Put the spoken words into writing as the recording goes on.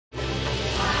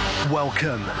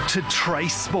Welcome to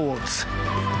Trace Sports,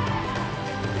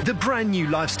 the brand new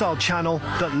lifestyle channel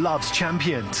that loves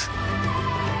champions,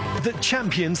 that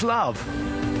champions love,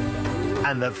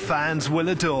 and that fans will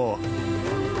adore.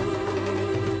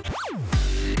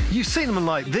 You've seen them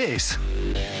like this.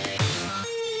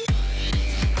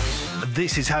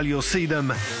 This is how you'll see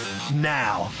them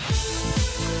now.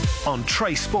 On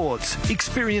Trace Sports,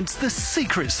 experience the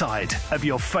secret side of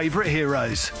your favourite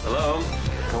heroes. Hello,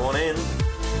 come on in.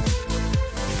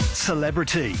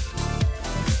 Celebrity.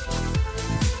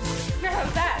 Now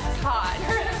that's hot.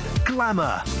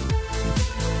 Glamour.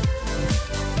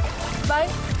 Bye.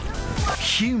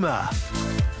 Humour.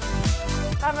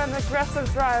 I'm an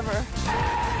aggressive driver.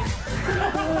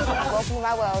 Welcome to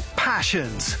my world.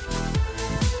 Passions.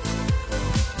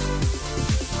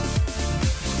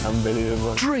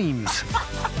 Unbelievable. Dreams.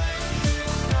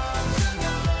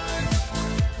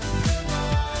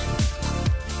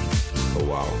 Oh,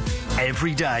 wow.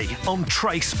 Every day on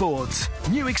Trace Sports.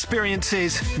 New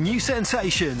experiences, new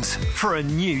sensations for a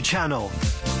new channel.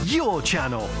 Your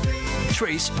channel.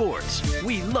 Trace Sports.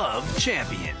 We love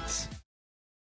champions.